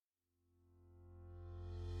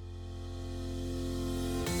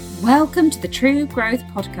Welcome to the True Growth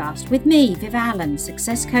Podcast with me, Viv Allen,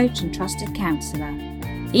 success coach and trusted counsellor.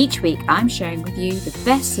 Each week I'm sharing with you the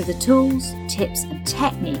best of the tools, tips and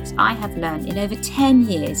techniques I have learned in over 10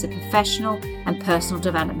 years of professional and personal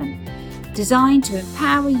development, designed to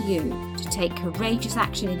empower you to take courageous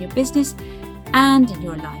action in your business and in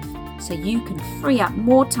your life so you can free up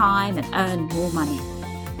more time and earn more money.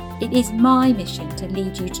 It is my mission to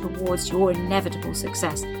lead you towards your inevitable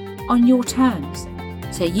success on your terms,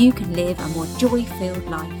 so you can live a more joy-filled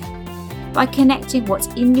life by connecting what's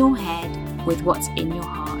in your head with what's in your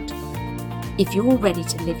heart. If you're ready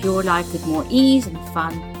to live your life with more ease and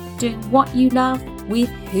fun, doing what you love with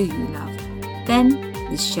who you love, then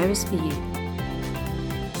this show is for you.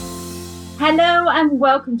 Hello and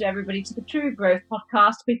welcome to everybody to the True Growth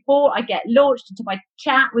Podcast. Before I get launched into my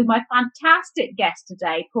chat with my fantastic guest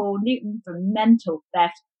today, Paul Newton from Mental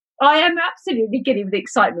Theft, I am absolutely giddy with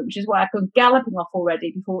excitement, which is why I've gone galloping off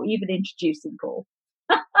already before even introducing Paul.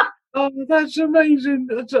 Oh, that's amazing.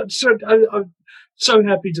 I'm so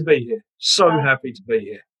happy to be here. Happy to be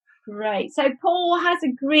here. Great. So Paul has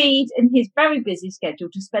agreed in his very busy schedule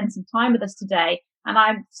to spend some time with us today. And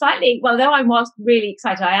I'm slightly, well, though I was really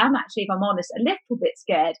excited, I am actually, if I'm honest, a little bit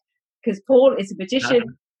scared because Paul is a magician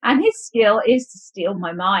and his skill is to steal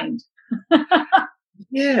my mind.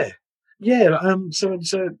 Yeah. So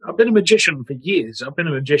I've been a magician for years. I've been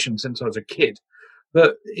a magician since I was a kid.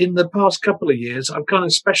 But in the past couple of years, I've kind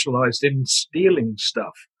of specialised in stealing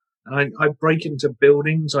stuff. I break into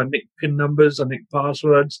buildings, I nick PIN numbers, I nick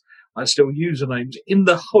passwords, I steal usernames in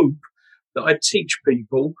the hope that I teach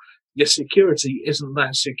people your security isn't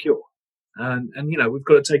that secure. And you know, we've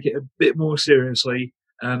got to take it a bit more seriously.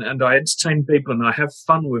 And I entertain people and I have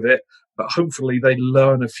fun with it, but hopefully they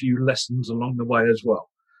learn a few lessons along the way as well.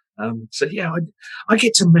 So yeah, I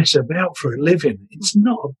get to mess about for a living. It's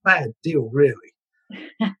not a bad deal, really.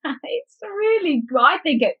 It's really,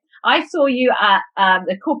 I saw you at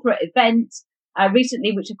a corporate event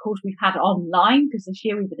recently, which of course we've had online because this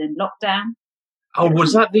year we've been in lockdown. Oh,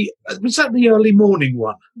 was that the early morning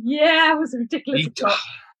one? Yeah, it was ridiculous.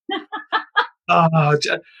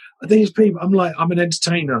 These people, I'm an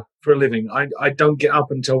entertainer for a living. I don't get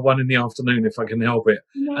up until 1 p.m. if I can help it.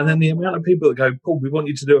 No. And then the amount of people that go, Paul, we want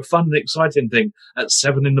you to do a fun and exciting thing at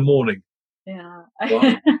 7 a.m. Yeah.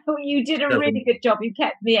 Well, you did a really good job. You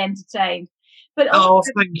kept me entertained. But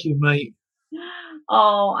thank you, mate.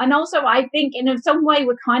 Oh, and also I think in some way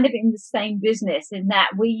we're kind of in the same business in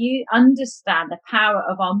that we understand the power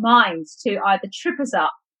of our minds to either trip us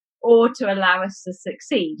up or to allow us to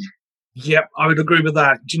succeed. Yep, I would agree with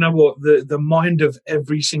that. Do you know what? The mind of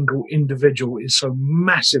every single individual is so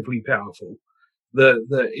massively powerful that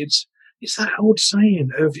it's that old saying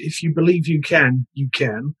of if you believe you can, you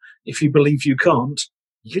can. If you believe you can't,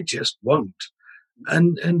 you just won't.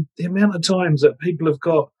 And the amount of times that people have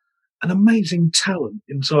got an amazing talent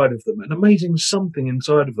inside of them, an amazing something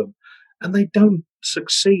inside of them, and they don't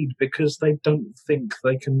succeed because they don't think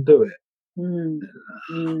they can do it.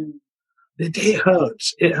 It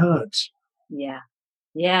hurts. It hurts. Yeah.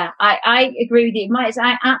 I agree with you. It's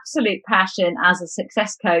my absolute passion as a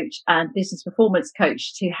success coach and business performance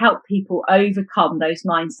coach to help people overcome those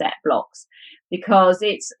mindset blocks, because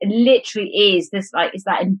it literally is this it's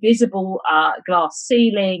that invisible glass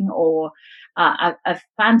ceiling or a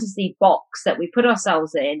fantasy box that we put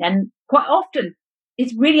ourselves in, and quite often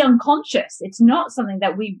it's really unconscious. It's not something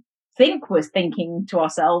that we think we're thinking to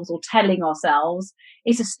ourselves or telling ourselves.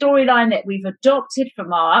 It's a storyline that we've adopted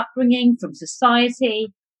from our upbringing, from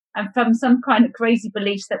society, and from some kind of crazy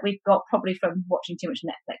beliefs that we've got probably from watching too much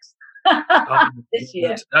Netflix this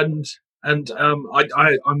year. And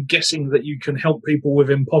I'm guessing that you can help people with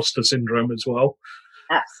imposter syndrome as well.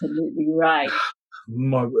 Absolutely right.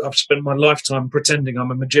 I've spent my lifetime pretending I'm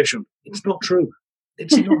a magician. It's not true.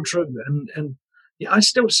 It's not true. And yeah, I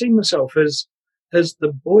still see myself as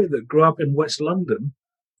the boy that grew up in West London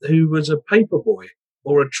who was a paper boy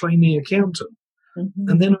or a trainee accountant. Mm-hmm.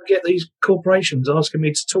 And then I get these corporations asking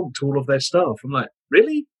me to talk to all of their staff. I'm like,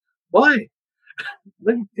 really? Why?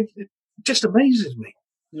 It just amazes me.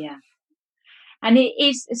 Yeah. And it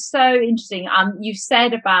is so interesting. You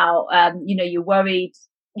said about, you're worried,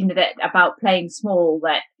 that about playing small,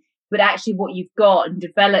 but actually what you've got and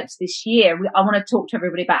developed this year, I want to talk to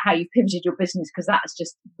everybody about how you've pivoted your business, because that's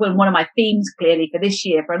just one of my themes clearly for this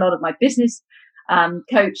year for a lot of my business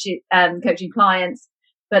coaching clients,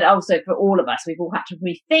 but also for all of us. We've all had to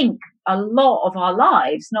rethink a lot of our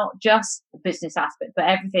lives, not just the business aspect, but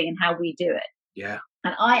everything and how we do it. Yeah.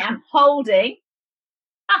 And I am holding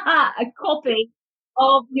a copy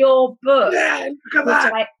of your book. Yeah, look at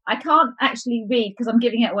that. I can't actually read because I'm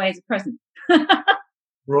giving it away as a present.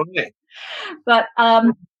 Right. But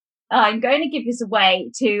I'm going to give this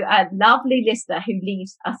away to a lovely listener who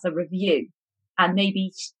leaves us a review and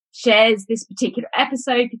maybe shares this particular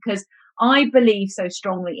episode, because I believe so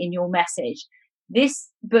strongly in your message. This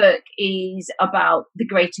book is about the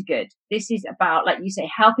greater good. This is about, like you say,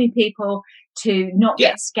 helping people to not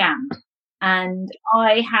get scammed. And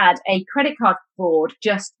I had a credit card fraud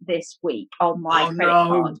just this week on my credit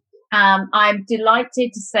card. I'm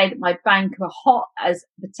delighted to say that my bank were hot as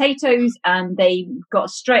potatoes and they got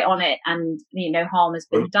straight on it, and no harm has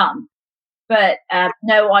been done. But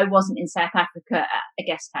no, I wasn't in South Africa at a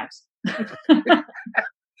guest house.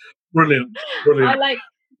 Brilliant.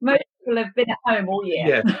 Most people have been at home all year.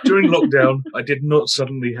 Yeah, during lockdown, I did not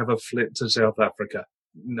suddenly have a flit to South Africa.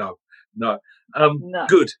 No. No.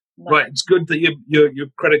 Good. No. Right, it's good that your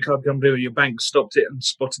credit card company or your bank stopped it and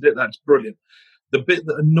spotted it. That's brilliant. The bit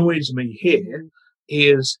that annoys me here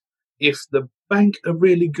is if the bank are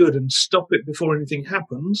really good and stop it before anything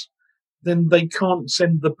happens, then they can't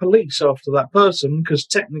send the police after that person because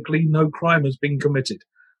technically no crime has been committed.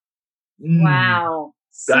 Wow.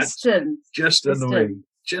 Systems. Just annoying.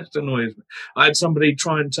 Just annoys me. I had somebody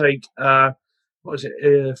try and take,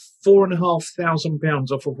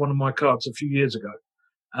 £4,500 off of one of my cards a few years ago.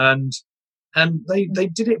 And they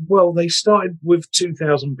did it well. They started with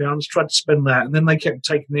 £2,000, tried to spend that, and then they kept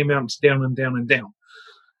taking the amounts down and down and down.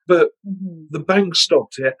 But the bank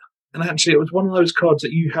stopped it, and actually it was one of those cards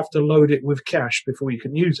that you have to load it with cash before you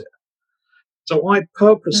can use it. So I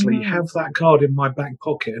purposely have that card in my back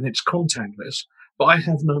pocket, and it's contactless, but I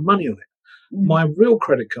have no money on it. My real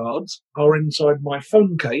credit cards are inside my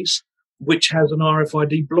phone case, which has an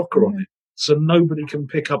RFID blocker on it, so nobody can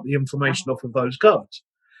pick up the information off of those cards.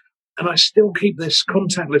 And I still keep this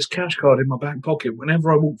contactless cash card in my back pocket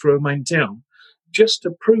whenever I walk through a main town, just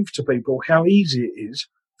to prove to people how easy it is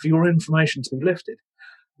for your information to be lifted.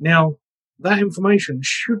 Now, that information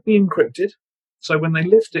should be encrypted, so when they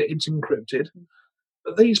lift it, it's encrypted.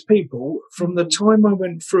 But these people, from the time I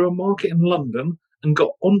went through a market in London and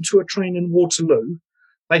got onto a train in Waterloo,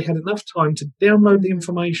 they had enough time to download the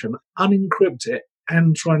information, unencrypt it,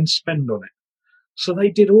 and try and spend on it. So they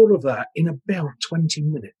did all of that in about 20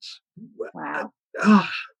 minutes. Wow.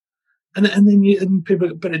 And then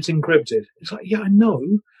people, but it's encrypted. It's like, yeah, I know,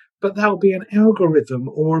 but that'll be an algorithm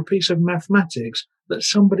or a piece of mathematics that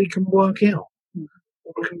somebody can work out,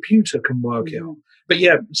 or a computer can work out. But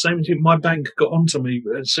yeah, same thing. My bank got onto me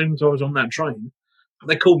as soon as I was on that train.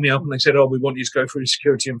 They called me up and they said, "Oh, we want you to go through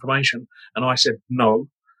security information." And I said, "No,"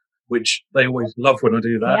 which they always love when I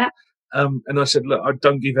do that. Yeah. And I said, "Look, I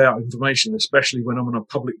don't give out information, especially when I'm on a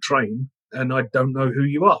public train and I don't know who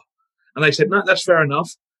you are." And they said, "No, that's fair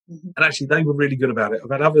enough." And actually, they were really good about it.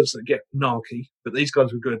 I've had others that get narky, but these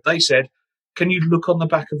guys were good. They said, "Can you look on the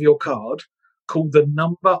back of your card, call the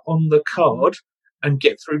number on the card, and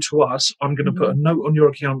get through to us? I'm going to put a note on your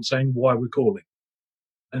account saying why we're calling."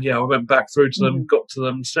 And yeah, I went back through to them, got to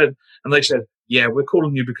them, and they said, "Yeah, we're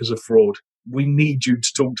calling you because of fraud. We need you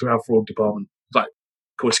to talk to our fraud department." Like,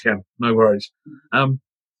 of course you can, no worries.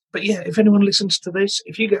 But yeah, if anyone listens to this,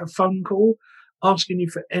 if you get a phone call asking you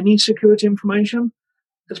for any security information,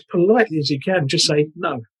 as politely as you can, just say,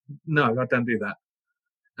 no, I don't do that.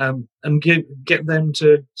 And get them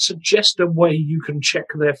to suggest a way you can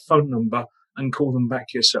check their phone number and call them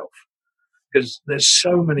back yourself. Because there's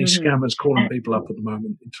so many scammers calling people up at the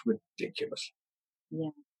moment. It's ridiculous.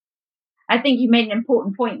 Yeah. I think you made an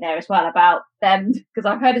important point there as well about them, because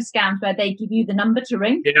I've heard of scams where they give you the number to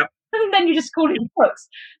ring. Yeah. And then you just call it books.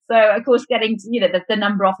 So, of course, getting the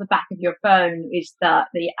number off the back of your phone is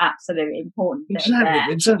the absolute important thing.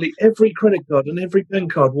 Exactly. Every credit card and every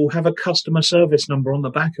bank card will have a customer service number on the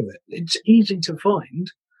back of it. It's easy to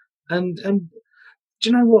find. And do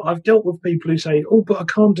you know what? I've dealt with people who say, "Oh, but I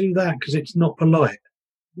can't do that because it's not polite."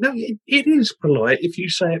 No, it is polite if you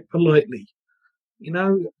say it politely.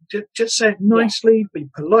 Just say it nicely, be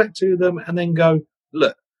polite to them, and then go,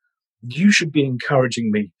 "Look, you should be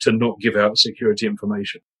encouraging me to not give out security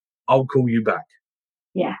information. I'll call you back."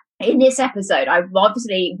 Yeah. In this episode,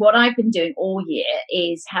 what I've been doing all year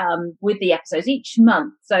is with the episodes each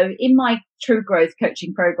month. So in my True Growth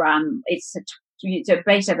coaching program, it's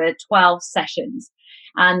based over 12 sessions.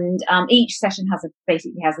 And each session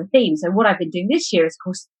basically has a theme. So what I've been doing this year is, of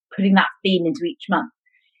course, putting that theme into each month.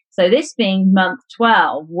 So this being month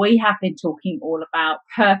 12, we have been talking all about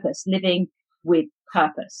purpose, living with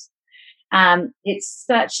purpose. It's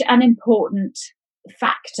such an important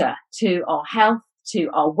factor to our health, to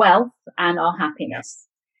our wealth, and our happiness.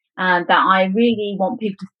 And that I really want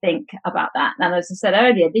people to think about that. And as I said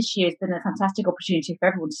earlier, this year has been a fantastic opportunity for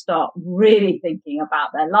everyone to start really thinking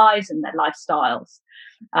about their lives and their lifestyles.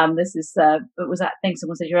 This is, what was that thing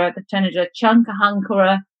someone said, you're either turned into a chunk, a hunk,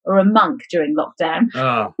 or a monk during lockdown.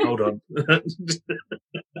 Ah, hold on.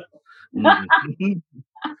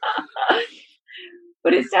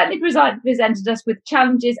 But it certainly presented us with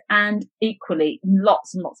challenges and equally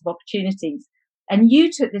lots and lots of opportunities. And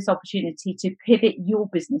you took this opportunity to pivot your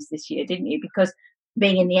business this year, didn't you? Because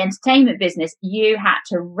being in the entertainment business, you had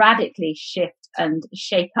to radically shift and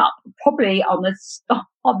shake up, probably on the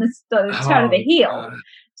turn of the heel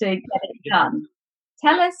to get it done.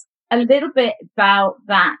 Tell us a little bit about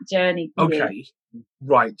that journey for you. Okay,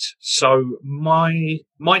 right. So my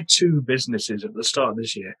two businesses at the start of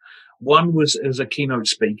this year, one was as a keynote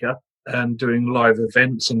speaker and doing live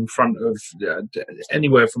events in front of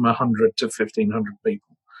anywhere from 100 to 1,500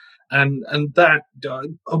 people. And that,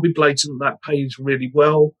 I'll be blatant, that pays really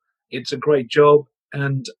well. It's a great job.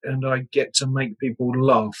 And I get to make people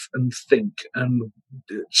laugh and think and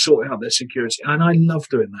sort out their security. And I love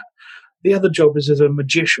doing that. The other job is as a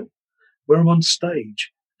magician, where I'm on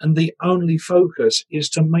stage. And the only focus is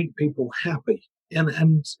to make people happy.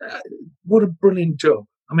 And what a brilliant job.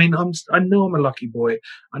 I mean, I know I'm a lucky boy.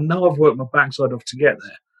 I know I've worked my backside off to get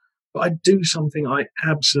there, but I do something I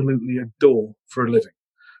absolutely adore for a living.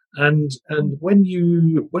 And when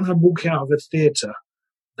I walk out of a theatre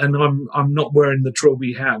and I'm not wearing the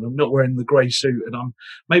trilby hat, and I'm not wearing the grey suit, and I'm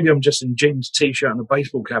just in jeans, t-shirt, and a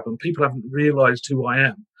baseball cap, and people haven't realised who I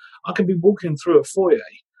am. I can be walking through a foyer,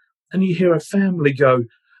 and you hear a family go,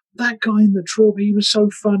 "That guy in the trilby, he was so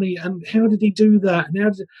funny, and how did he do that?"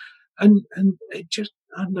 And it just,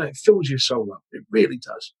 I don't know, it fills your soul up. It really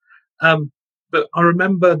does. But I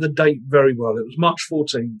remember the date very well. It was March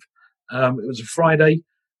 14th. It was a Friday.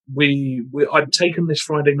 I'd taken this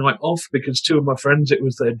Friday night off because two of my friends, it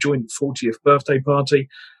was their joint 40th birthday party.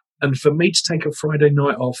 And for me to take a Friday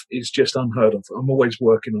night off is just unheard of. I'm always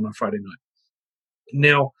working on a Friday night.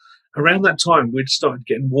 Now, around that time, we'd started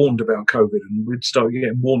getting warned about COVID, and we'd started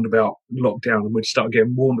getting warned about lockdown, and we'd started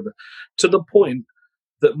getting warned about, to the point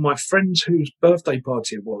that my friends whose birthday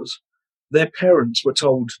party it was, their parents were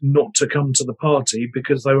told not to come to the party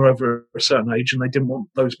because they were over a certain age and they didn't want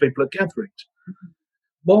those people at gatherings. Mm-hmm.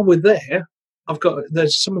 While we're there,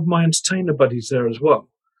 there's some of my entertainer buddies there as well.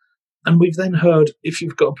 And we've then heard, if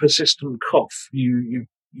you've got a persistent cough, you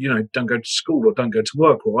don't go to school or don't go to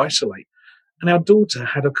work or isolate. And our daughter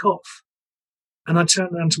had a cough. And I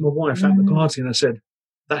turned around to my wife at the party and I said,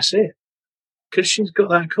 that's it. Because she's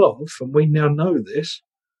got that cough and we now know this,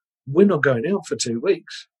 we're not going out for 2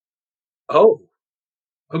 weeks. Oh,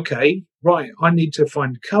 okay, right. I need to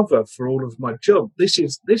find cover for all of my job. This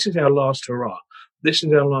is our last hurrah. This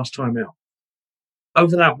is our last time out.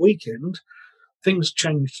 Over that weekend, things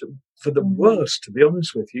changed for the worse, to be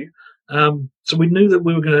honest with you. So we knew that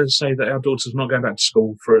we were going to say that our daughter's not going back to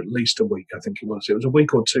school for at least a week, I think it was. It was a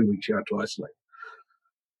week or 2 weeks you had to isolate.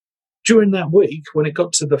 During that week, when it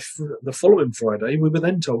got to the following Friday, we were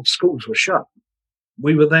then told schools were shut.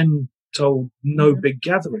 We were then told no big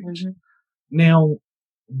gatherings. Mm-hmm. Now,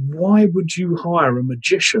 why would you hire a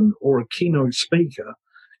magician or a keynote speaker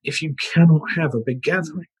if you cannot have a big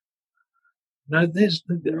gathering? Now,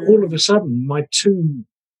 all of a sudden, my two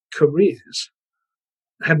careers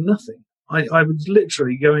had nothing. I was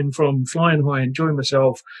literally going from flying high, enjoying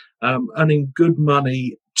myself, earning good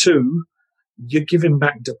money, to you're giving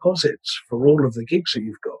back deposits for all of the gigs that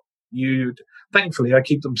you've got. Thankfully, I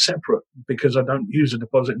keep them separate because I don't use a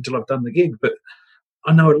deposit until I've done the gig. But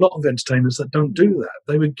I know a lot of entertainers that don't do that.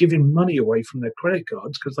 They were giving money away from their credit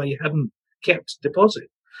cards because they hadn't kept deposit.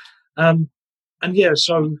 So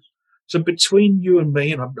between you and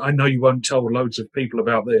me, and I know you won't tell loads of people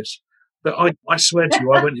about this, but I swear to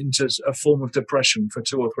you, I went into a form of depression for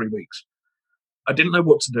 2 or 3 weeks. I didn't know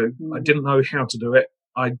what to do. I didn't know how to do it.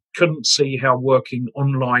 I couldn't see how working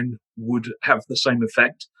online would have the same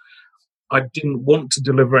effect. I didn't want to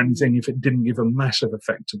deliver anything if it didn't give a massive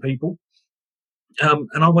effect to people. And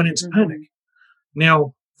I went into panic.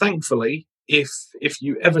 Now, thankfully, if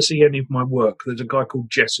you ever see any of my work, there's a guy called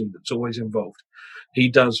Jesse that's always involved. He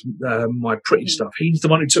does my pretty stuff. He's the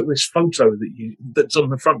one who took this photo that's on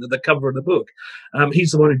the front of the cover of the book.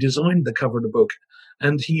 He's the one who designed the cover of the book.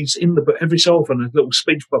 And he's in the book. Every so often, a little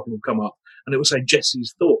speech bubble will come up, and it will say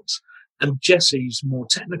Jesse's thoughts. And Jesse's more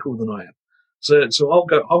technical than I am. So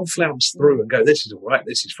I'll flounce through and go, this is all right,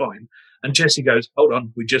 this is fine. And Jesse goes, hold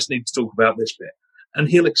on, we just need to talk about this bit. And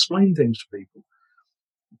he'll explain things to people.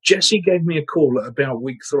 Jesse gave me a call at about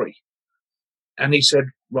week 3. And he said,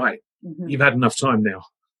 right, you've had enough time now.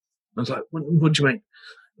 I was like, what do you mean?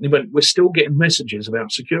 And he went, we're still getting messages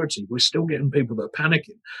about security. We're still getting people that are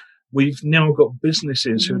panicking. We've now got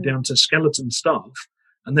businesses who are down to skeleton staff,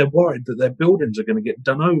 and they're worried that their buildings are going to get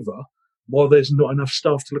done over while there's not enough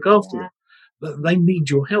staff to look after them. They need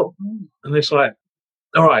your help. And it's like,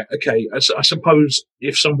 all right, okay, I suppose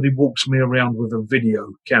if somebody walks me around with a video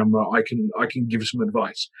camera, I can give some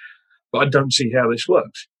advice. But I don't see how this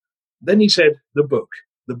works. Then he said, the book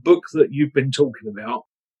that you've been talking about,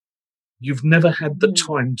 you've never had the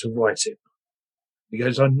time to write it. He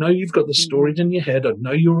goes, I know you've got the stories in your head. I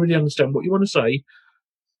know you already understand what you want to say.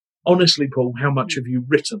 Honestly, Paul, how much have you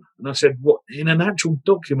written? And I said, what, in an actual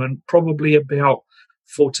document, probably about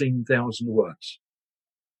 14,000 words.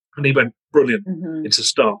 And he went, brilliant. It's a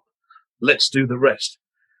start. Let's do the rest.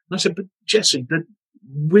 And I said, but Jesse,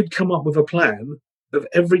 we'd come up with a plan of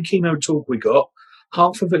every keynote talk we got.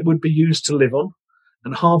 Half of it would be used to live on,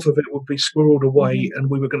 and half of it would be squirreled away, and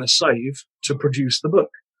we were going to save to produce the book.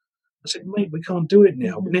 I said, mate, we can't do it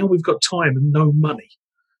now. Now we've got time and no money.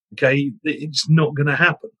 Okay, it's not going to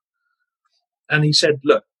happen. And he said,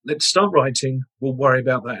 look, let's start writing. We'll worry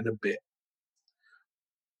about that in a bit.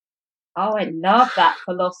 Oh, I love that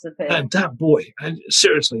philosophy. And that boy, and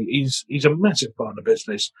seriously, he's a massive part of the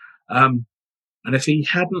business. And if he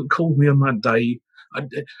hadn't called me on that day,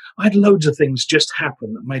 I had loads of things just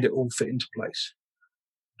happen that made it all fit into place.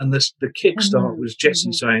 And the kickstart was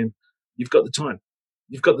Jesse saying, you've got the time.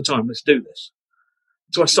 You've got the time. Let's do this.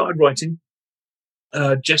 So I started writing.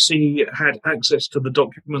 Jesse had access to the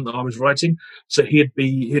document that I was writing, so he'd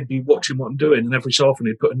be watching what I'm doing, and every so often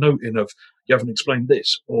he'd put a note in of, you haven't explained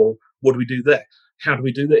this, or what do we do there? How do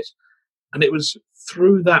we do this? And it was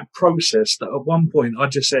through that process that at one point I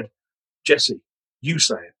just said, Jesse, you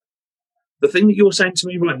say it. The thing that you're saying to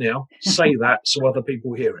me right now, say that so other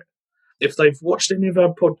people hear it. If they've watched any of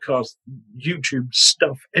our podcasts, YouTube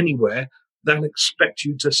stuff anywhere, they'll expect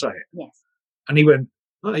you to say it. Yes. And he went,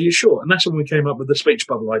 oh, are you sure? And that's when we came up with the speech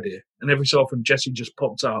bubble idea. And every so often Jesse just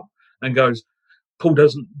pops up and goes, Paul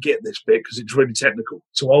doesn't get this bit because it's really technical,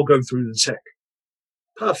 so I'll go through the tech.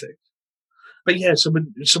 Perfect. But yeah, so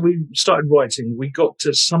we started writing. We got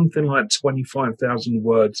to something like 25,000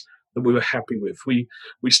 words that we were happy with. We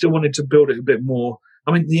still wanted to build it a bit more.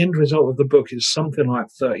 I mean, the end result of the book is something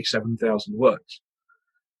like 37,000 words.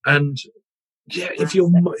 And yeah, if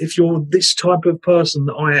you're this type of person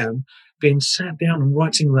that I am, being sat down and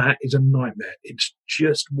writing that is a nightmare. It's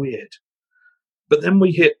just weird. But then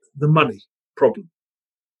we hit the money problem.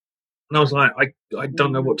 And I was like, I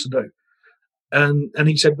don't know what to do. And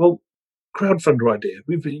he said, well, crowdfunder idea.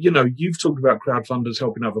 You've talked about crowdfunders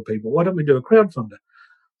helping other people. Why don't we do a crowdfunder?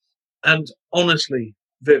 And honestly,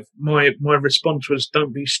 Viv, my response was,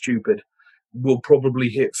 don't be stupid. We'll probably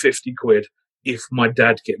hit 50 quid if my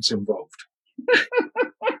dad gets involved.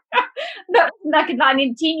 Like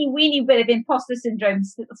a teeny weeny bit of imposter syndrome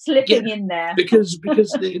slipping in there. Because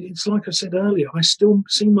it's like I said earlier, I still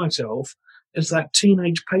see myself as that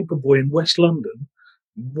teenage paperboy in West London.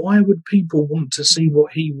 Why would people want to see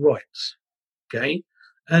what he writes? Okay?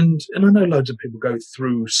 And I know loads of people go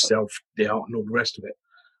through self-doubt and all the rest of it.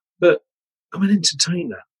 But I'm an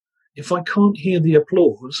entertainer. If I can't hear the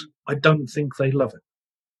applause, I don't think they love it.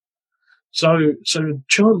 So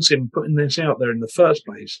chancing putting this out there in the first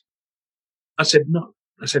place, I said no,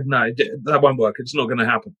 that won't work. It's not going to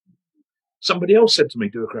happen. Somebody else said to me,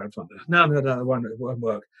 do a crowdfunder. No, it won't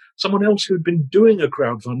work. Someone else who'd been doing a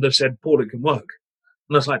crowdfunder said, Paul, it can work.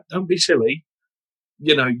 And I was like, don't be silly.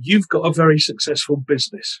 You've got a very successful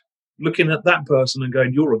business. Looking at that person and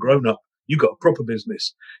going, you're a grown-up. You got a proper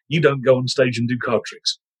business. You don't go on stage and do card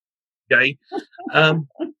tricks. Okay?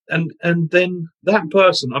 And then that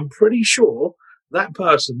person, I'm pretty sure that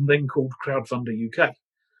person then called Crowdfunder UK.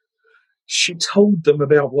 She told them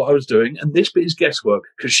about what I was doing, and this bit is guesswork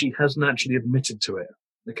because she hasn't actually admitted to it.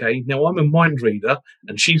 Okay? Now, I'm a mind reader,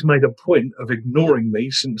 and she's made a point of ignoring me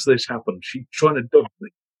since this happened. She's trying to dodge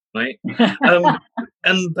me. Right?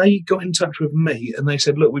 And they got in touch with me, and they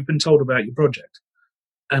said, look, we've been told about your project,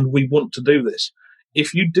 and we want to do this.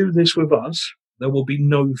 If you do this with us, there will be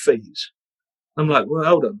no fees. I'm like, well,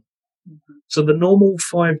 hold on. So the normal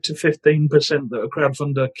 5 to 15% that a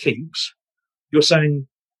crowdfunder keeps, you're saying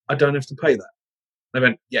I don't have to pay that? They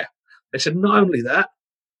went, yeah. They said, not only that,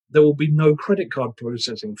 there will be no credit card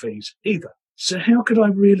processing fees either. So how could I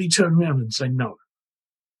really turn around and say no?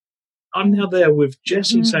 I'm now there with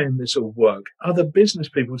Jesse saying this will work, other business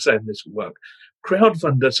people saying this will work,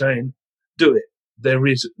 crowdfunder saying, do it. There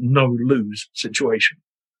is no lose situation.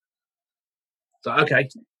 So, okay,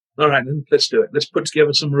 all right, then let's do it. Let's put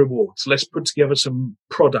together some rewards. Let's put together some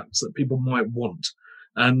products that people might want.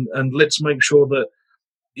 And let's make sure that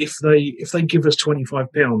if they give us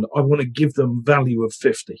 £25, I want to give them value of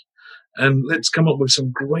 50, and let's come up with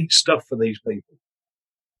some great stuff for these people.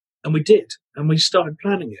 And we did, and we started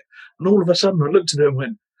planning it. And all of a sudden, I looked at it and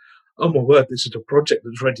went, "Oh my word, this is a project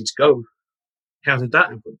that's ready to go." How did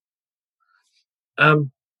that happen?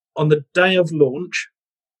 On the day of launch,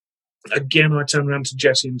 again, I turned around to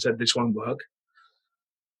Jesse and said, "This won't work."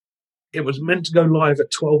 It was meant to go live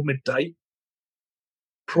at 12 midday.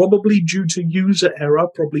 Probably due to user error,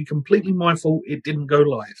 probably completely my fault, it didn't go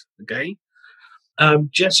live. Okay.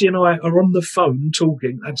 Jesse and I are on the phone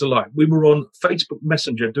talking. That's a lie. We were on Facebook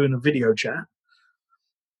Messenger doing a video chat.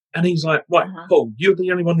 And he's like, "Right, Paul, you're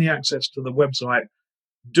the only one with the access to the website.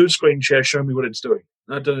 Do a screen share, show me what it's doing."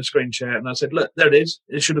 And I've done a screen share, and I said, "Look, there it is.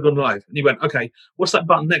 It should have gone live." And he went, "Okay, what's that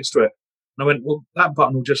button next to it?" And I went, "Well, that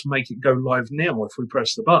button will just make it go live now if we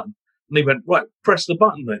press the button." And he went, "Right, press the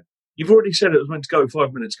button then. You've already said it was meant to go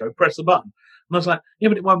 5 minutes ago. Press the button." And I was like, "Yeah,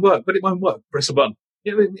 but it won't work. But it won't work. Press the button."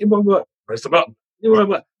 "Yeah, it won't work. Press the button." "It won't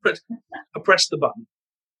work. I pressed the button.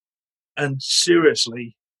 And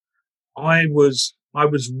seriously, I was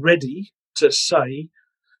ready to say,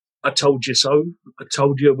 "I told you so. I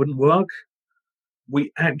told you it wouldn't work."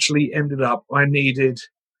 We actually ended up, I needed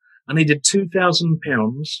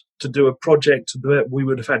 £2,000 to do a project that we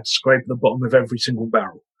would have had to scrape the bottom of every single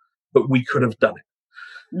barrel, but we could have done it.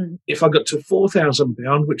 Mm. If I got to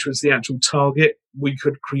 £4,000, which was the actual target, we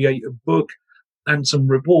could create a book and some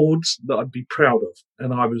rewards that I'd be proud of,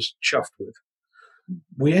 and I was chuffed with.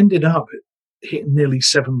 We ended up hitting nearly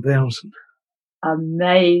 7,000.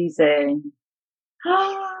 Amazing.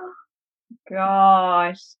 Oh,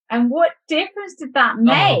 gosh. And what difference did that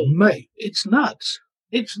make? Oh, mate, it's nuts.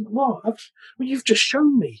 It's what? You've just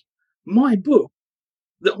shown me my book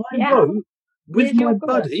that I wrote with my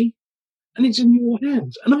buddy, and it's in your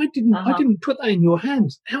hands. And I didn't put that in your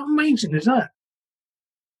hands. How amazing is that?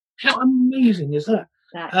 How amazing is that?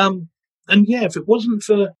 And yeah, if it wasn't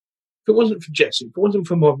for Jesse, if it wasn't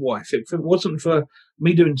for my wife, if it wasn't for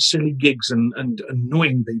me doing silly gigs and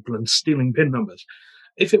annoying people and stealing PIN numbers,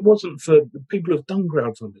 if it wasn't for the people who've done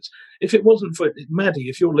crowdfunders, if it wasn't for Maddie,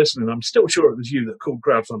 if you're listening, I'm still sure it was you that called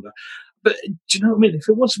Crowdfunder. But do you know what I mean? If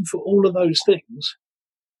it wasn't for all of those things,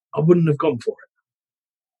 I wouldn't have gone for it.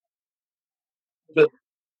 But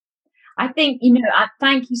I think,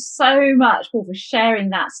 thank you so much, Paul, for sharing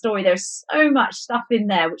that story. There's so much stuff in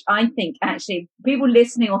there, which I think actually people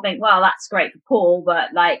listening will think, well, that's great for Paul, but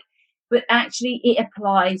actually it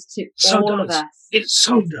applies to all of us. It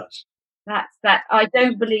so does. That I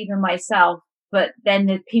don't believe in myself, but then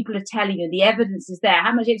the people are telling you the evidence is there.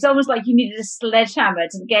 How much it's almost like you needed a sledgehammer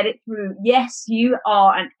to get it through. Yes, you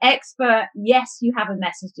are an expert. Yes, you have a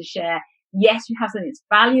message to share. Yes, you have something that's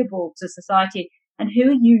valuable to society. And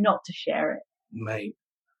who are you not to share it? Mate,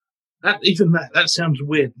 that sounds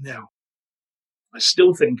weird now. I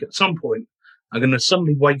still think at some point I'm going to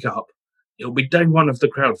suddenly wake up. It'll be day one of the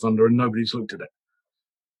crowdfunder and nobody's looked at it.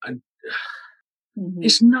 And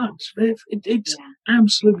it's nuts, Viv. It's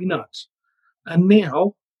absolutely nuts. And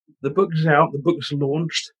now the book's out, the book's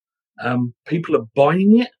launched. People are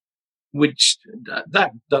buying it, which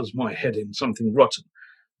that does my head in something rotten.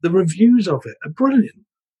 The reviews of it are brilliant.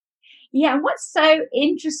 Yeah, and what's so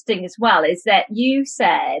interesting as well is that you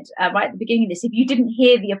said right at the beginning of this, if you didn't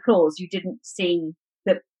hear the applause, you didn't see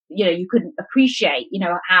that, you couldn't appreciate,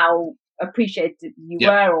 how appreciated you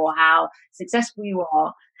were or how successful you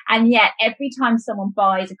are. And yet every time someone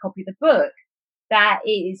buys a copy of the book, that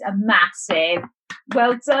is a massive,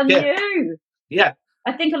 well done you. Yeah.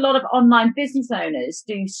 I think a lot of online business owners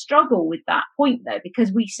do struggle with that point, though,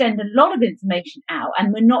 because we send a lot of information out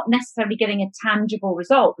and we're not necessarily getting a tangible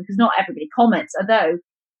result because not everybody comments, although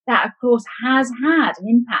that, of course, has had an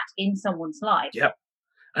impact in someone's life. Yeah.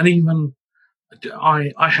 And even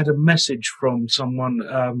I had a message from someone,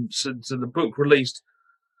 so the book released,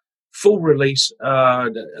 full release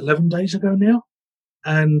 11 days ago now,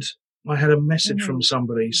 and I had a message from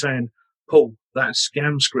somebody saying, "Paul, that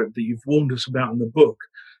scam script that you've warned us about in the book,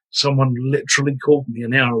 someone literally called me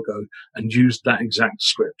an hour ago and used that exact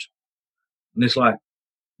script." And it's like,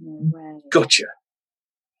 no way. Gotcha.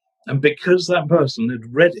 And because that person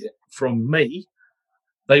had read it from me,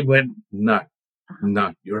 they went, no,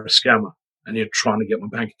 you're a scammer and you're trying to get my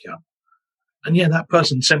bank account. And yeah, that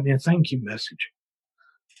person sent me a thank you message.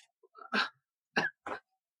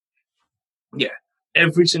 Yeah,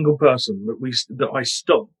 every single person that I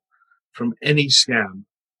stop from any scam,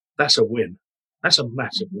 that's a win. That's a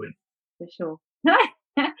massive win. For sure.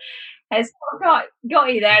 It's got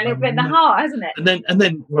you there a little bit in the heart, hasn't it? And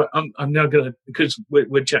then right, I'm now going to, because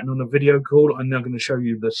we're chatting on a video call, I'm now going to show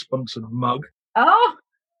you the sponsored mug. Oh!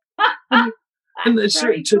 And That's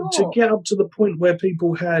very to cool. get up to the point where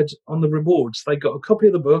people had on the rewards, they got a copy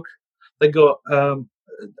of the book, they got an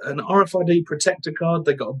RFID protector card,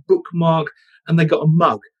 they got a bookmark, and they got a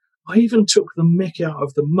mug. I even took the mick out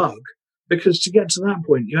of the mug because to get to that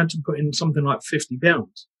point, you had to put in something like £50.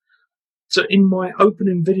 So in my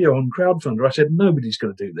opening video on Crowdfunder, I said, nobody's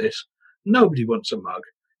going to do this. Nobody wants a mug.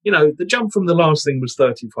 You know, the jump from the last thing was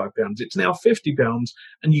 £35. It's now £50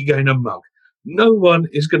 and you gain a mug. No one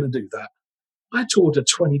is going to do that. I had to order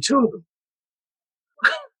 22 of them.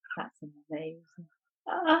 That's amazing.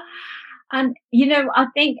 And, you know, I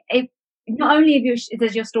think not only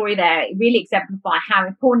does your story there really exemplify how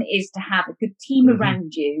important it is to have a good team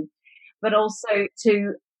around you, but also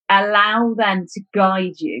to allow them to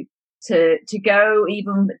guide you to go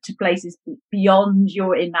even to places beyond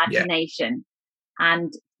your imagination,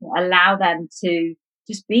 and allow them to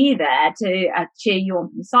just be there to cheer you on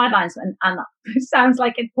from the sidelines. And it sounds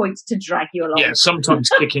like it points to drag you along. Yeah, sometimes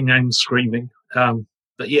kicking and screaming.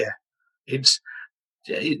 But yeah,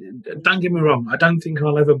 don't get me wrong, I don't think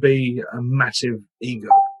I'll ever be a massive ego.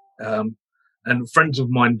 And friends of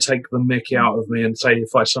mine take the mick out of me and say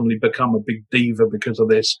if I suddenly become a big diva because of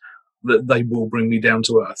this, that they will bring me down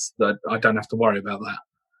to earth, that I don't have to worry about that.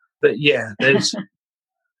 But yeah,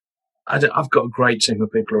 I've got a great team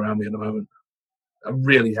of people around me at the moment. I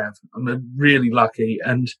really have. I'm really lucky.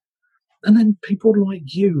 And then people like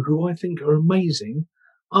you, who I think are amazing,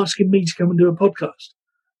 asking me to come and do a podcast.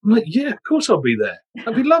 I'm like, yeah, of course I'll be there.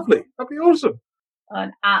 That'd be lovely. That'd be awesome.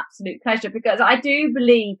 An absolute pleasure, because I do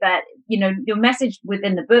believe that, you know, your message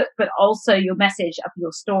within the book, but also your message of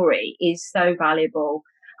your story is so valuable.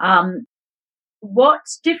 What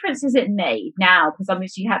difference has it made now? Because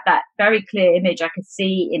obviously you had that very clear image I could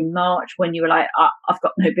see in March when you were like, I've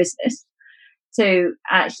got no business, to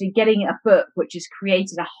actually getting a book which has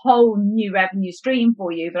created a whole new revenue stream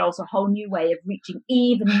for you, but also a whole new way of reaching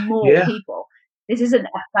even more people. This isn't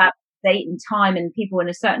about date and time and people in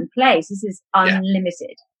a certain place. This is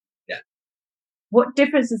unlimited. Yeah. What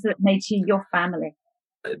difference has it made to your family?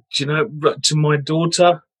 Do you know, to my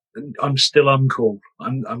daughter, I'm still uncool.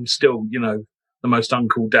 I'm still, you know, the most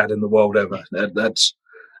uncool dad in the world ever.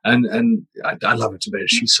 And I love her to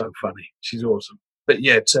bits. She's so funny. She's awesome. But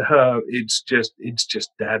yeah, to her, it's just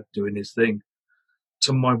dad doing his thing.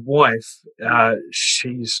 To my wife,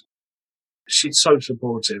 she's so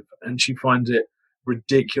supportive, and she finds it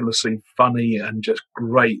ridiculously funny and just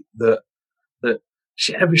great that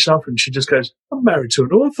she every so often she just goes, "I'm married to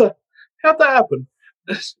an author. How'd that happen?"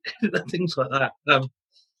 Things like that.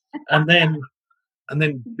 And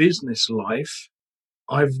then business life.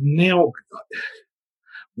 I've now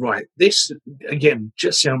this again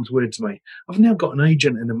just sounds weird to me. I've now got an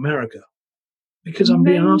agent in America because I'm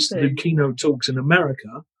being asked to do keynote talks in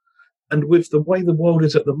America, and with the way the world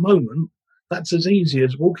is at the moment, that's as easy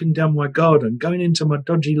as walking down my garden, going into my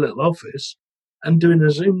dodgy little office, and doing a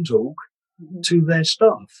Zoom talk to their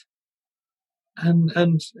staff, and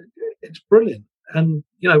it's brilliant. And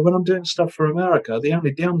you know, when I'm doing stuff for America, the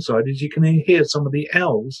only downside is you can hear some of the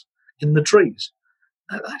owls in the trees.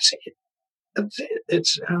 That's it.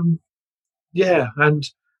 It's and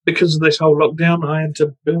because of this whole lockdown, I had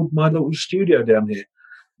to build my little studio down here,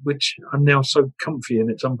 which I'm now so comfy in.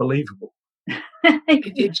 It's unbelievable.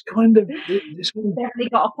 It's kind of it's definitely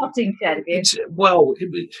got a potting shed of you.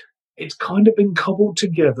 It's kind of been cobbled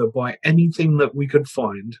together by anything that we could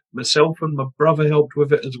find. Myself and my brother helped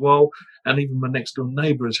with it as well, and even my next door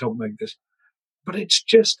neighbour has helped make this. But it's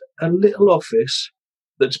just a little office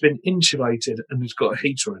that's been insulated and it's got a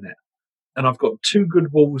heater in it. And I've got two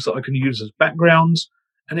good walls that I can use as backgrounds,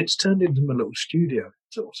 and it's turned into my little studio.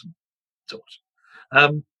 It's awesome. It's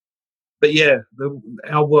awesome. But yeah,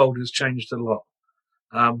 our world has changed a lot.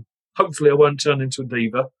 Hopefully I won't turn into a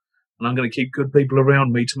diva, and I'm going to keep good people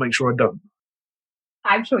around me to make sure I don't.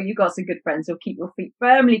 I'm sure you've got some good friends who'll keep your feet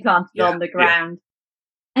firmly planted on the ground.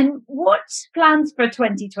 Yeah. And what's plans for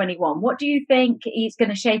 2021? What do you think it's going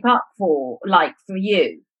to shape up for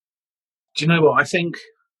you? Do you know what? I think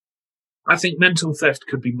mental theft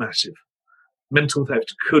could be massive. Mental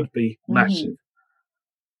theft could be massive.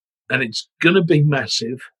 And it's going to be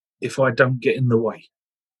massive if I don't get in the way.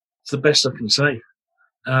 It's the best I can say.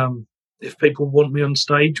 If people want me on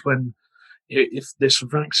stage if this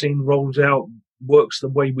vaccine rolls out, works the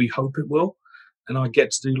way we hope it will, and I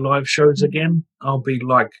get to do live shows again, I'll be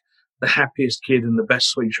like the happiest kid in the best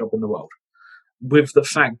sweet shop in the world. With the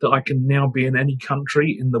fact that I can now be in any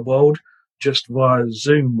country in the world just via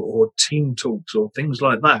Zoom or Team Talks or things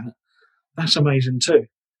like that, that's amazing too.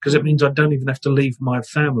 Because it means I don't even have to leave my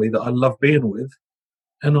family that I love being with,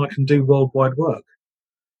 and I can do worldwide work.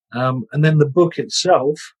 And then the book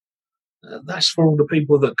itself, That's for all the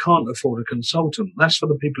people that can't afford a consultant. That's for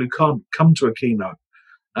the people who can't come to a keynote.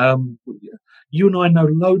 You and I know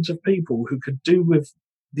loads of people who could do with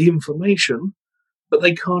the information, but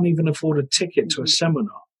they can't even afford a ticket to a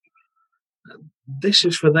seminar. This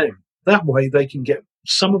is for them. That way they can get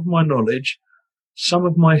some of my knowledge, some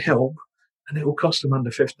of my help, and it will cost them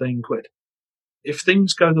under 15 quid. If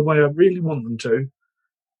things go the way I really want them to,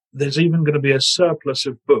 there's even going to be a surplus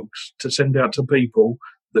of books to send out to people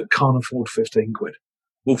that can't afford 15 quid.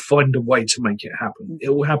 We'll find a way to make it happen. It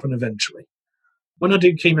will happen eventually. When I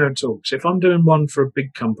do keynote talks, if I'm doing one for a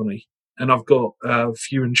big company and I've got a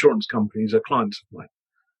few insurance companies are clients of mine,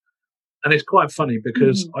 and it's quite funny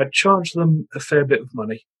because I charge them a fair bit of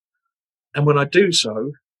money. And when I do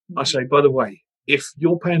so, I say, by the way, if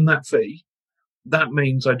you're paying that fee, that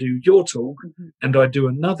means I do your talk and I do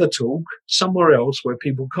another talk somewhere else where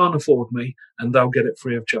people can't afford me and they'll get it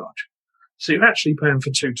free of charge. So you're actually paying for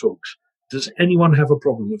 2 talks. Does anyone have a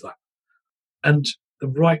problem with that? And the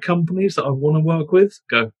right companies that I want to work with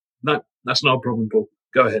go, no, that's not a problem, Paul.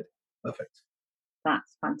 Go ahead. Perfect.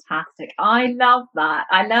 That's fantastic. I love that.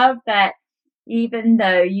 I love that even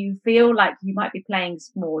though you feel like you might be playing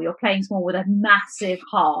small, you're playing small with a massive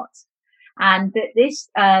heart. And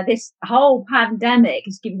that this whole pandemic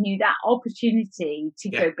has given you that opportunity to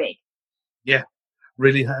go big. Yeah,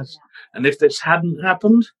 really has. Yeah. And if this hadn't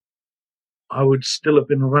happened, I would still have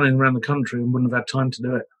been running around the country and wouldn't have had time to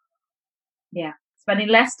do it. Yeah, spending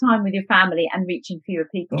less time with your family and reaching fewer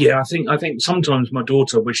people. Yeah, I think sometimes my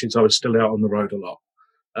daughter wishes I was still out on the road a lot.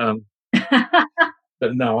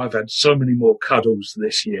 But no, I've had so many more cuddles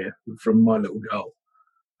this year from my little girl.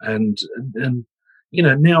 And you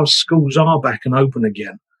know, now schools are back and open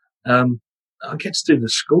again. I get to do the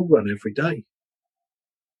school run every day.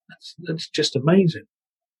 That's just amazing.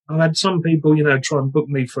 I've had some people, you know, try and book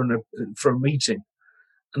me for a meeting.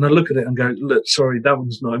 And I look at it and go, look, sorry, that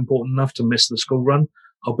one's not important enough to miss the school run.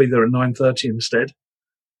 I'll be there at 9:30 instead.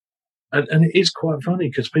 And it is quite funny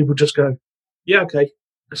because people just go, yeah, okay,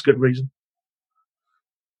 that's a good reason.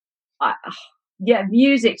 Yeah,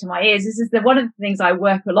 music to my ears. This is one of the things I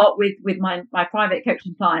work a lot with my private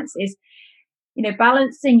coaching clients is, you know,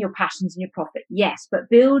 balancing your passions and your profit. Yes, but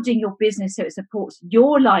building your business so it supports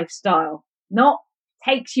your lifestyle, not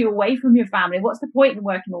takes you away from your family. What's the point in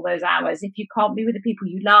working all those hours if you can't be with the people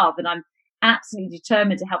you love? And I'm absolutely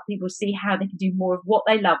determined to help people see how they can do more of what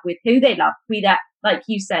they love with who they love, be that, like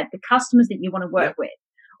you said, the customers that you want to work with,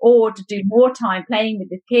 or to do more time playing with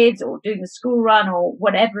the kids or doing the school run or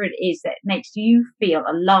whatever it is that makes you feel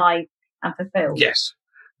alive and fulfilled. Yes.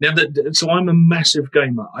 Now, so I'm a massive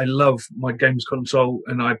gamer. I love my games console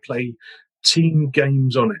and I play team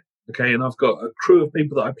games on it. Okay. And I've got a crew of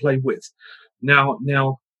people that I play with. Now,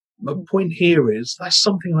 my point here is that's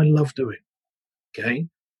something I love doing. Okay.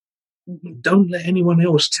 Don't let anyone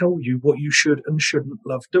else tell you what you should and shouldn't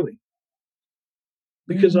love doing.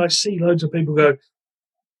 Because I see loads of people go,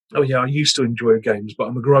 oh yeah, I used to enjoy games, but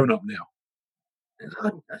I'm a grown up now.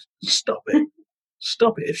 Stop it.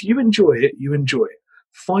 Stop it. If you enjoy it, you enjoy it.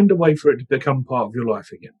 Find a way for it to become part of your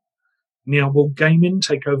life again. Now, will gaming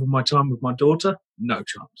take over my time with my daughter? No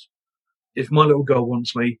chance. If my little girl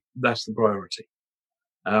wants me, that's the priority.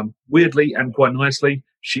 Weirdly and quite nicely,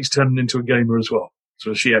 she's turning into a gamer as well.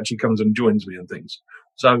 So she actually comes and joins me and things.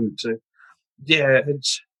 So yeah,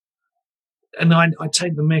 it's... And I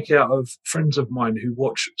take the mick out of friends of mine who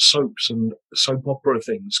watch soaps and soap opera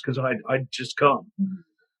things because I just can't.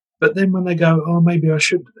 But then when they go, oh, maybe I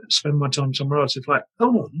should spend my time somewhere else, it's like,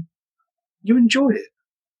 hold on, you enjoy it.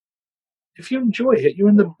 If you enjoy it, you're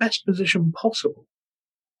in the best position possible.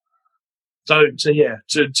 So yeah,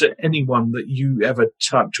 to anyone that you ever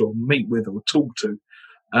touch or meet with or talk to,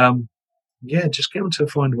 yeah, just get them to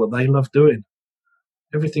find what they love doing.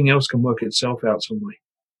 Everything else can work itself out some way.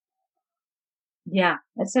 Yeah,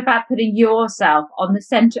 it's about putting yourself on the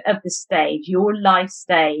center of the stage, your life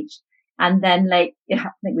stage. And then, like, I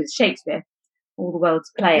think with Shakespeare, all the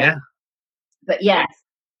world's player. Yeah. But yes,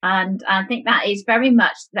 and I think that is very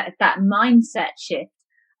much that mindset shift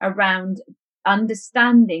around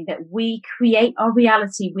understanding that we create our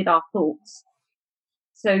reality with our thoughts.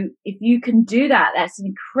 So if you can do that, that's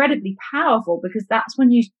incredibly powerful because that's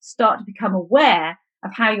when you start to become aware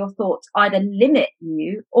of how your thoughts either limit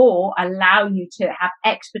you or allow you to have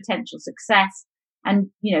exponential success and,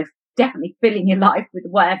 you know, definitely filling your life with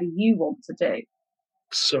whatever you want to do.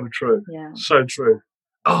 So true. Yeah. So true.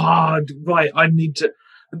 Right. I need to,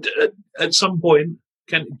 at some point,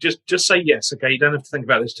 can just say yes. Okay. You don't have to think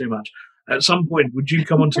about this too much. At some point, would you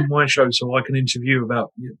come onto my show so I can interview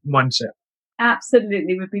about mindset?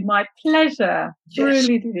 Absolutely. Would be my pleasure. Yes.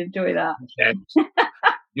 Really did enjoy that. Yes.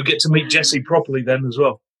 You'll get to meet Jessie properly then as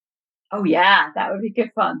well. Oh yeah, that would be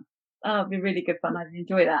good fun. Oh, it'd be really good fun. I'd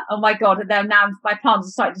enjoy that. Oh my God. And then now my palms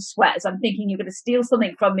are starting to sweat as I'm thinking you're going to steal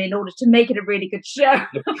something from me in order to make it a really good show.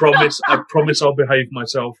 I promise I'll behave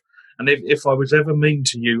myself. And if I was ever mean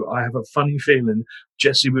to you, I have a funny feeling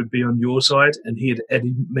Jessie would be on your side and he'd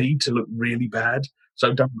edit me to look really bad.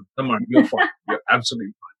 So don't worry, you're fine. You're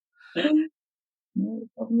absolutely fine. No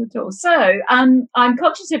problem at all. So I'm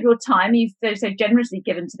conscious of your time you've so generously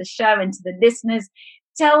given to the show and to the listeners.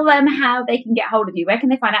 Tell them how they can get hold of you. Where can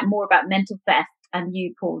they find out more about mental theft and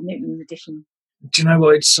you, Paul Newton Magician? Do you know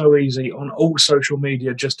what? It's so easy. On all social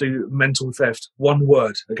media, just do mental theft. One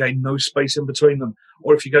word. Again, no space in between them.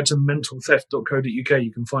 Or if you go to mentaltheft.co.uk,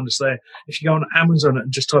 you can find us there. If you go on Amazon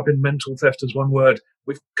and just type in mental theft as one word,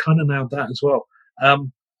 we've kind of nailed that as well.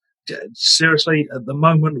 Seriously, at the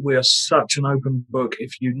moment, we are such an open book.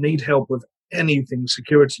 If you need help with anything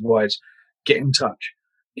security-wise, get in touch.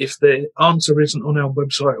 If the answer isn't on our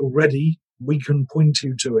website already, we can point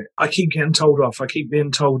you to it. I keep getting told off. I keep being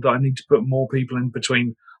told that I need to put more people in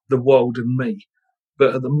between the world and me.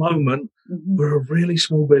 But at the moment, we're a really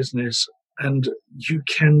small business and you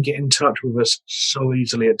can get in touch with us so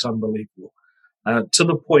easily. It's unbelievable. To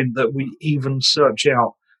the point that we even search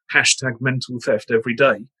out #mental theft every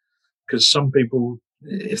day. Because some people,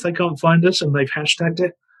 if they can't find us and they've hashtagged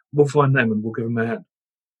it, we'll find them and we'll give them a hand.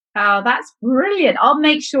 Oh, that's brilliant. I'll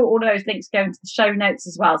make sure all of those links go into the show notes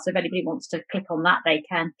as well. So if anybody wants to click on that, they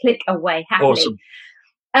can click away happily.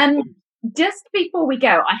 Awesome. Just before we go,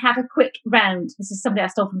 I have a quick round. This is something I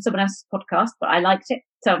stole from someone else's podcast, but I liked it,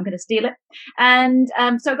 so I'm going to steal it. And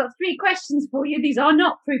so I've got 3 questions for you. These are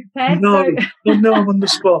not pre-prepared. No, I'm on the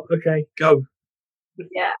spot. Okay, go.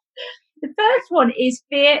 Yeah. The first one is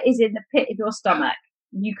fear is in the pit of your stomach.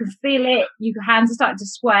 You can feel it. Your hands are starting to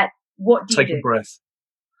sweat. What do you do? Take a breath.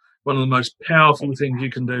 One of the most powerful things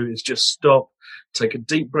you can do is just stop, take a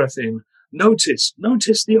deep breath in, notice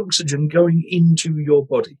the oxygen going into your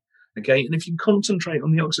body. Okay, and if you concentrate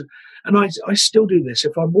on the oxygen, and I still do this,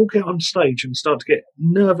 if I walk out on stage and start to get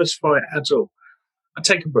nervous by it at all, I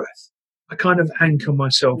take a breath. I kind of anchor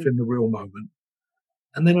myself in the real moment.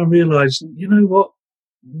 And then I realize, you know what?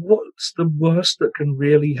 What's the worst that can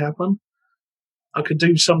really happen? I could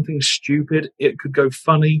do something stupid. It could go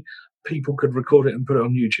funny. People could record it and put it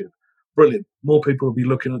on YouTube. Brilliant. More people will be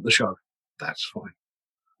looking at the show. That's fine.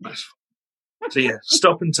 So yeah,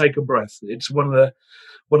 stop and take a breath. It's one of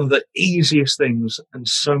the easiest things, and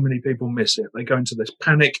so many people miss it. They go into this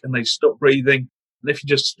panic and they stop breathing. And if you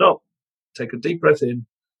just stop, take a deep breath in,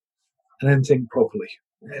 and then think properly,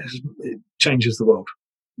 it changes the world.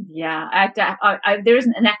 Yeah, there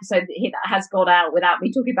isn't an episode that has gone out without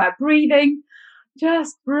me talking about breathing.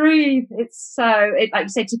 Just breathe. It's like you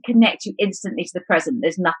say, to connect you instantly to the present.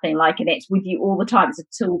 There's nothing like it. It's with you all the time. It's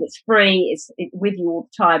a tool that's free. It's with you all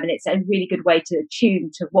the time, and it's a really good way to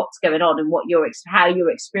attune to what's going on and how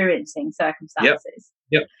you're experiencing circumstances.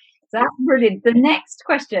 Yep. So that's brilliant. The next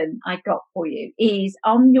question I got for you is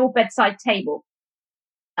on your bedside table.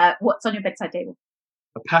 What's on your bedside table?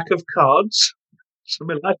 A pack of cards, some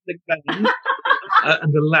elastic bands,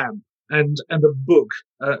 and a lamp. And a book,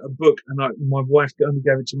 and my wife only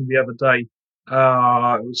gave it to me the other day.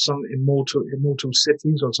 It was some Immortal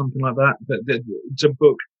Cities or something like that. But it's a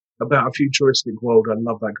book about a futuristic world. I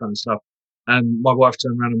love that kind of stuff. And my wife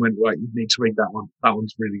turned around and went, "Right, you need to read that one. That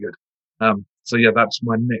one's really good." So yeah, that's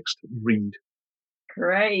my next read.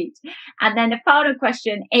 Great. And then the final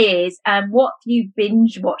question is, what have you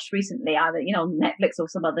binge watched recently, either on Netflix or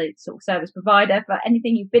some other sort of service provider, but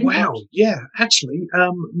anything you've binge watched? Wow, yeah, actually,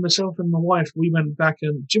 myself and my wife, we went back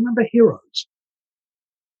and do you remember Heroes?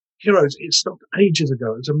 Heroes, it stopped ages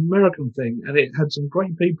ago. It's an American thing, and it had some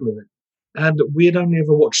great people in it. And we had only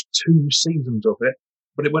ever watched 2 seasons of it,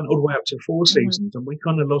 but it went all the way up to 4 seasons, and we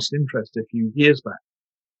kind of lost interest a few years back.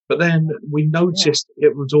 But then we noticed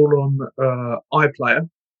it was all on iPlayer,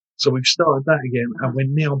 so we've started that again, and we're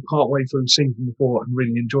now partway through season 4 and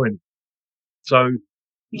really enjoying it. So,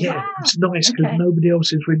 yeah, it's nice because nobody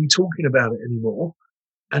else is really talking about it anymore,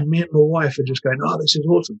 and me and my wife are just going, "Oh, this is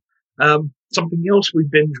awesome." Something else we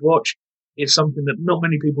binge watch is something that not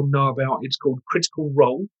many people know about. It's called Critical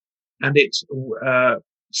Role, and it's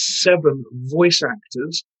 7 voice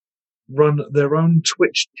actors run their own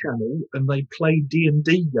Twitch channel, and they play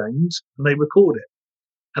D&D games, and they record it,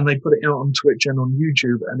 and they put it out on Twitch and on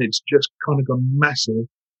YouTube, and it's just kind of gone massive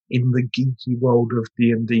in the geeky world of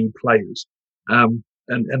D&D players. And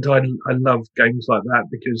I love games like that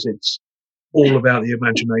because it's all about the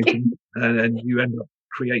imagination, and you end up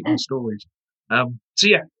creating stories. So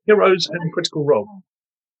yeah, Heroes and Critical Role.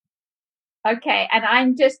 Okay, and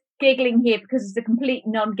I'm just giggling here because it's a complete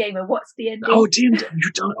non-gamer. What's D&D? Oh, D&D,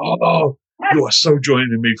 you don't. Oh, you are so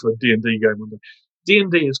joining me for a D&D game one day.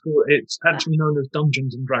 D&D is called. It's actually known as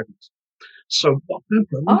Dungeons and Dragons. So what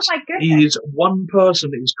happens Oh my goodness. is one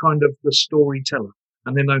person is kind of the storyteller,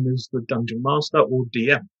 and they're known as the Dungeon Master or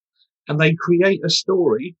DM, and they create a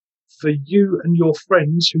story for you and your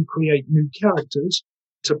friends who create new characters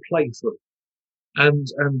to play through. And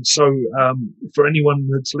so for anyone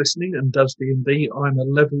that's listening and does D&D, I'm a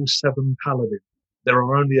level 7 paladin. There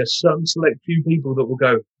are only a certain select few people that will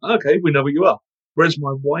go, okay, we know what you are. Whereas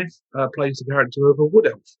my wife plays the character of a wood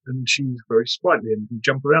elf, and she's very sprightly and can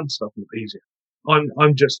jump around stuff a lot easier.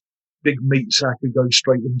 I'm just big meat sack who goes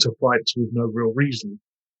straight into fights with no real reason.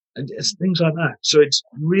 And it's things like that. So it's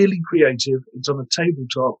really creative. It's on a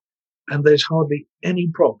tabletop, and there's hardly any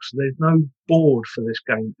props. There's no board for this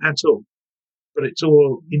game at all. But it's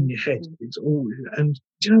all in your head. It's all, and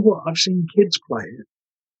do you know what? I've seen kids play it,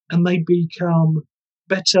 and they become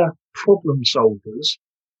better problem solvers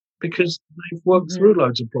because they've worked through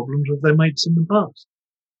loads of problems with their mates in the past.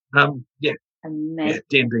 Yeah,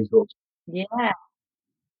 D&D's awesome. Yeah,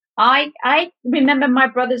 I remember my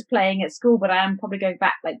brothers playing at school, but I am probably going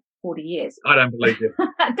back like 40 years. I don't believe you.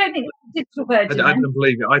 I don't think it's a digital version. I don't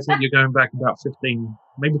believe it. I think you're going back about 15,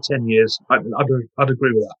 maybe 10 years. I'd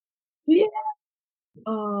agree with that. Yeah.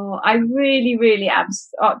 Oh, I really, really am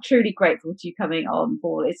truly grateful to you coming on,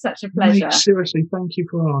 Paul. It's such a pleasure. Mate, seriously, thank you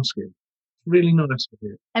for asking. Really nice of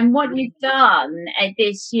you. And what you've done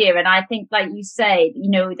this year, and I think, like you say,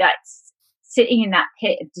 that's sitting in that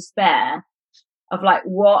pit of despair of like,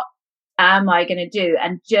 what am I going to do?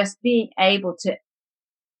 And just being able to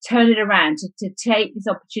turn it around, to take this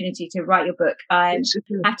opportunity to write your book. I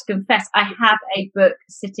have to confess, I have a book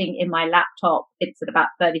sitting in my laptop. It's at about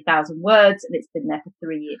 30,000 words, and it's been there for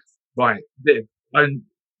 3 years. Right, Viv, I'm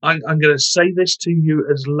going to say this to you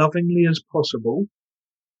as lovingly as possible.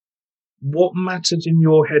 What matters in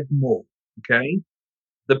your head more, okay?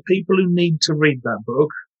 The people who need to read that book,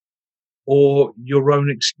 or your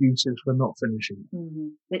own excuses for not finishing it?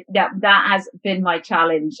 Mm-hmm. That has been my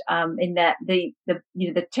challenge. In that the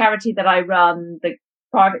charity that I run, the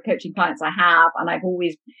private coaching clients I have, and I've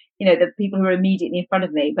always, the people who are immediately in front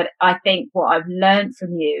of me. But I think what I've learned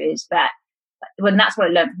from you is that, when that's what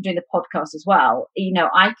I learned from doing the podcast as well.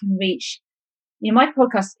 I can reach. My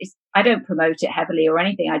podcast is, I don't promote it heavily or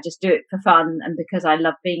anything. I just do it for fun and because I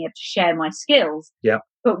love being able to share my skills. Yeah.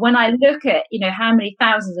 But when I look at, how many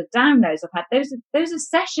thousands of downloads I've had, those are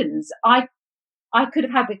sessions I could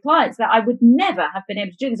have had with clients that I would never have been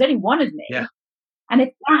able to do. There's only one of me. Yeah. And if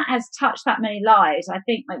that has touched that many lives, I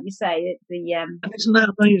think, like you say, and isn't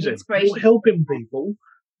that amazing? You're helping people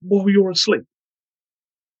while you're asleep.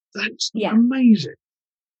 That's amazing.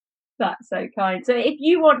 That's so kind. So if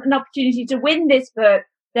you want an opportunity to win this book,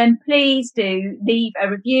 then please do leave a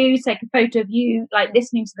review, take a photo of you, like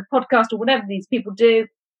listening to the podcast or whatever these people do,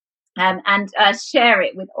 and share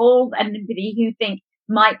it with anybody who think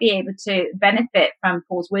might be able to benefit from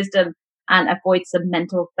Paul's wisdom and avoid some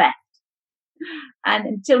mental theft. And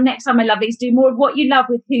until next time, my lovelies, do more of what you love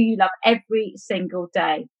with who you love every single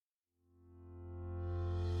day.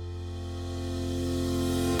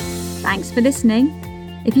 Thanks for listening.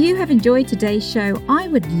 If you have enjoyed today's show, I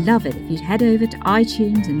would love it if you'd head over to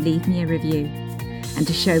iTunes and leave me a review. And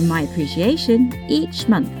to show my appreciation, each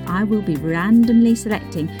month I will be randomly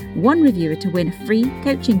selecting one reviewer to win a free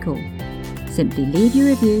coaching call. Simply leave your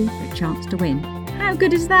review for a chance to win. How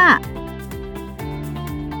good is that?